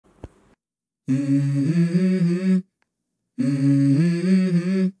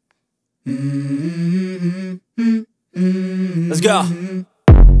Let's go.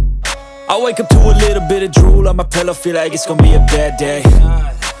 I wake up to a little bit of drool on my pillow, feel like it's gonna be a bad day.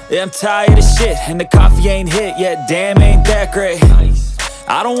 Yeah, I'm tired of shit, and the coffee ain't hit yet, damn, ain't that great.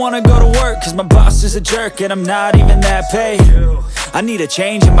 I don't wanna go to work, cause my boss is a jerk, and I'm not even that paid. I need a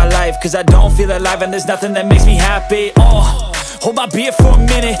change in my life, cause I don't feel alive, and there's nothing that makes me happy. Hold my beer for a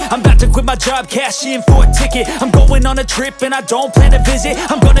minute, I'm about to quit my job, cash in for a ticket. I'm going on a trip and I don't plan to visit.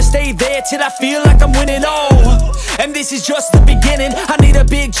 I'm gonna stay there till I feel like I'm winning, and this is just the beginning. I need a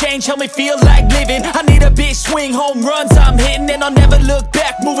big change, help me feel like living. I need a big swing, home runs I'm hitting, and I'll never look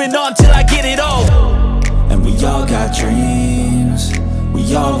back, moving on till I get it all. And we all got dreams,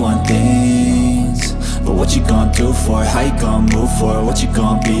 we all want things, but what you gonna do for it? How you gonna move for it? What you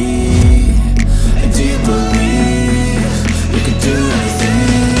gonna be? And do you believe you can do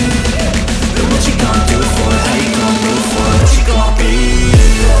anything? But what you gonna do for it? How you gonna move for it? What you gonna be?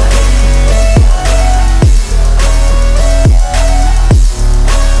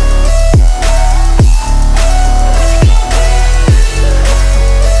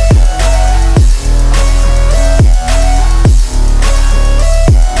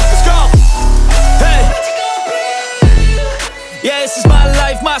 Let's go! Hey! Yeah, this is my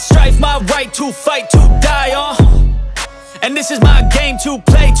life, my strife, my right to fight, to die on. And this is my game to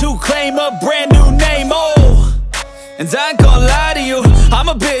play, to claim a brand new name, And I ain't gonna lie to you, I'm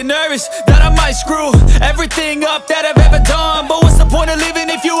a bit nervous that I might screw everything up that I've ever done. But what's the point of living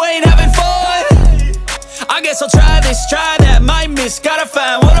if you ain't having fun? I guess I'll try this, try that, might miss, gotta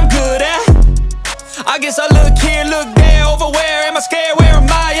find what I'm good at. I guess I look here, look there, over where am I scared, where am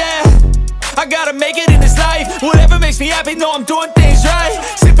I at? I gotta make it in this life, whatever makes me happy, know I'm doing things right.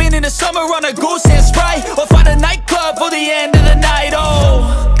 Sipping in the summer on a goose and Sprite, or find a nightclub for the end of the night,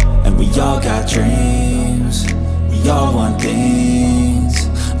 And we all got dreams, we all want things,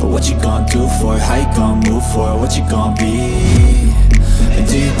 but what you gonna do for it? How you gonna move for it? What you gonna be?